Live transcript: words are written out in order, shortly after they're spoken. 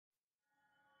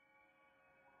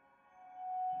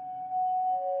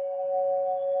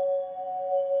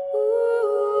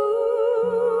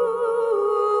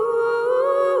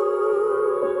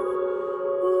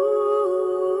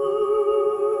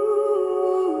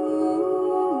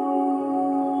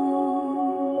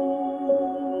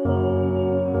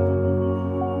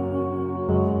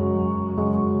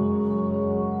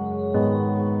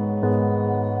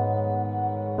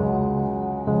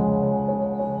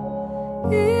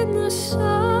In the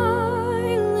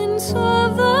silence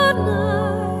of the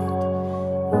night,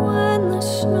 when the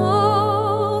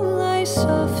snow lies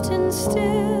soft and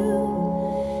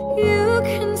still, you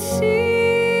can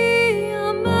see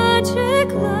a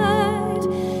magic light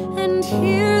and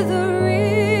hear the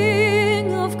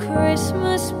ring of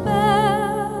Christmas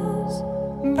bells.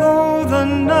 Though the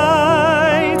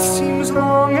night seems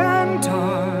long and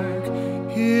dark,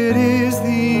 it is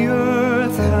the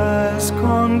earth has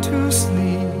gone to sleep.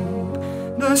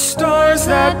 The stars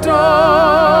that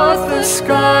dot the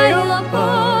sky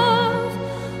above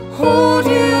hold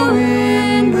you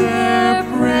in their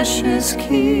precious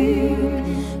keep.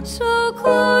 So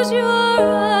close your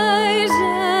eyes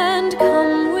and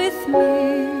come with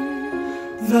me.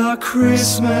 The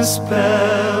Christmas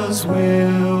bells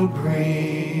will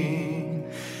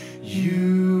bring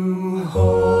you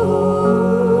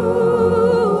home.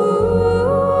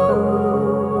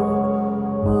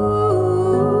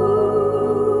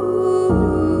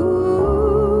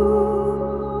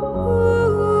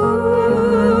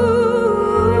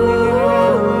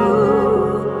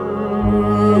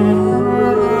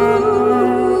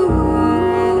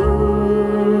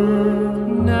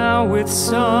 Now with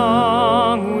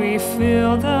song we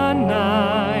fill the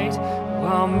night,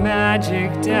 while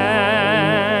magic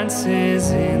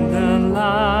dances in the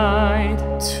light.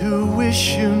 To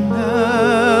wish you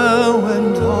now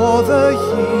and all the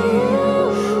year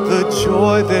the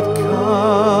joy that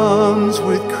comes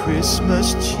with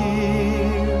Christmas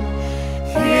cheer.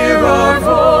 Hear our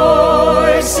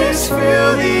voices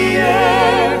fill the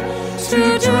air to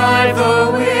drive the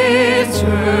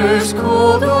winter's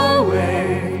cold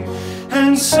away.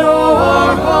 And so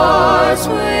our hearts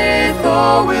with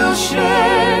all will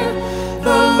share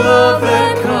the love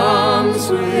that comes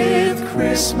with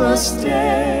Christmas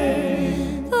Day.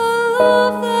 The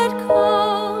love that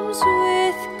comes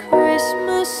with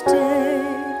Christmas Day.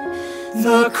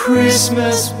 The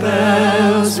Christmas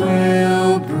bells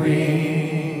will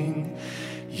bring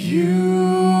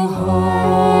you home.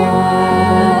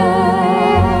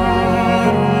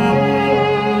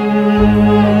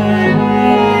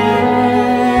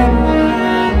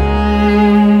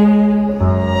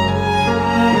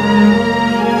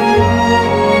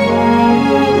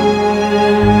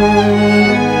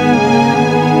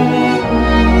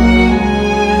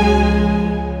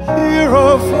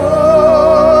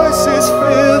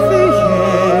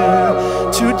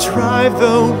 Drive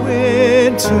the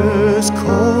winter's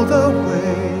cold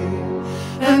away.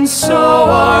 And so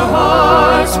our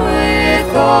hearts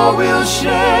with all will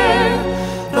share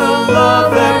the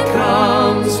love that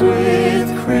comes with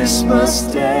Christmas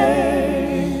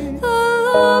Day. The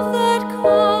love that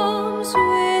comes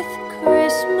with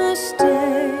Christmas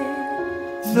Day.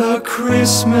 The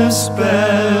Christmas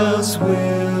bells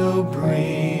will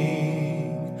bring